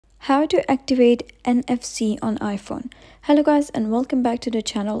How to activate NFC on iPhone. Hello guys and welcome back to the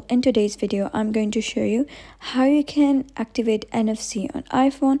channel. In today's video I'm going to show you how you can activate NFC on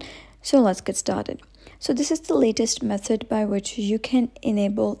iPhone. So let's get started. So this is the latest method by which you can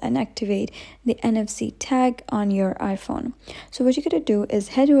enable and activate the NFC tag on your iPhone. So what you're going to do is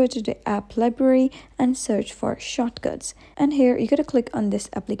head over to the app library and search for shortcuts, and here you're going to click on this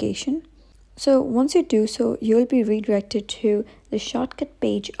application. So once you do so, you'll be redirected to the shortcut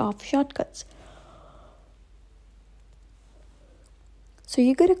page of shortcuts. So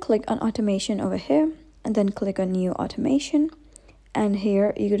you're going to click on automation over here and then click on new automation. And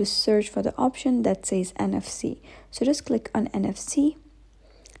here you're going to search for the option that says NFC. So just click on NFC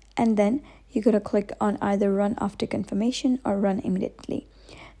and then you're going to click on either run after confirmation or run immediately.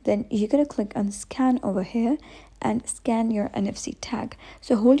 Then you're going to click on scan over here and scan your NFC tag.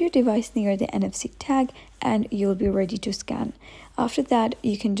 So hold your device near the NFC tag and you'll be ready to scan. After that,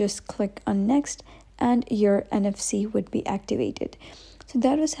 you can just click on next and your NFC would be activated. So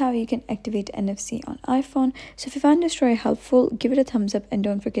that was how you can activate NFC on iPhone. So if you found this tutorial helpful, give it a thumbs up and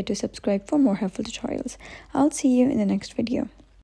don't forget to subscribe for more helpful tutorials. I'll see you in the next video.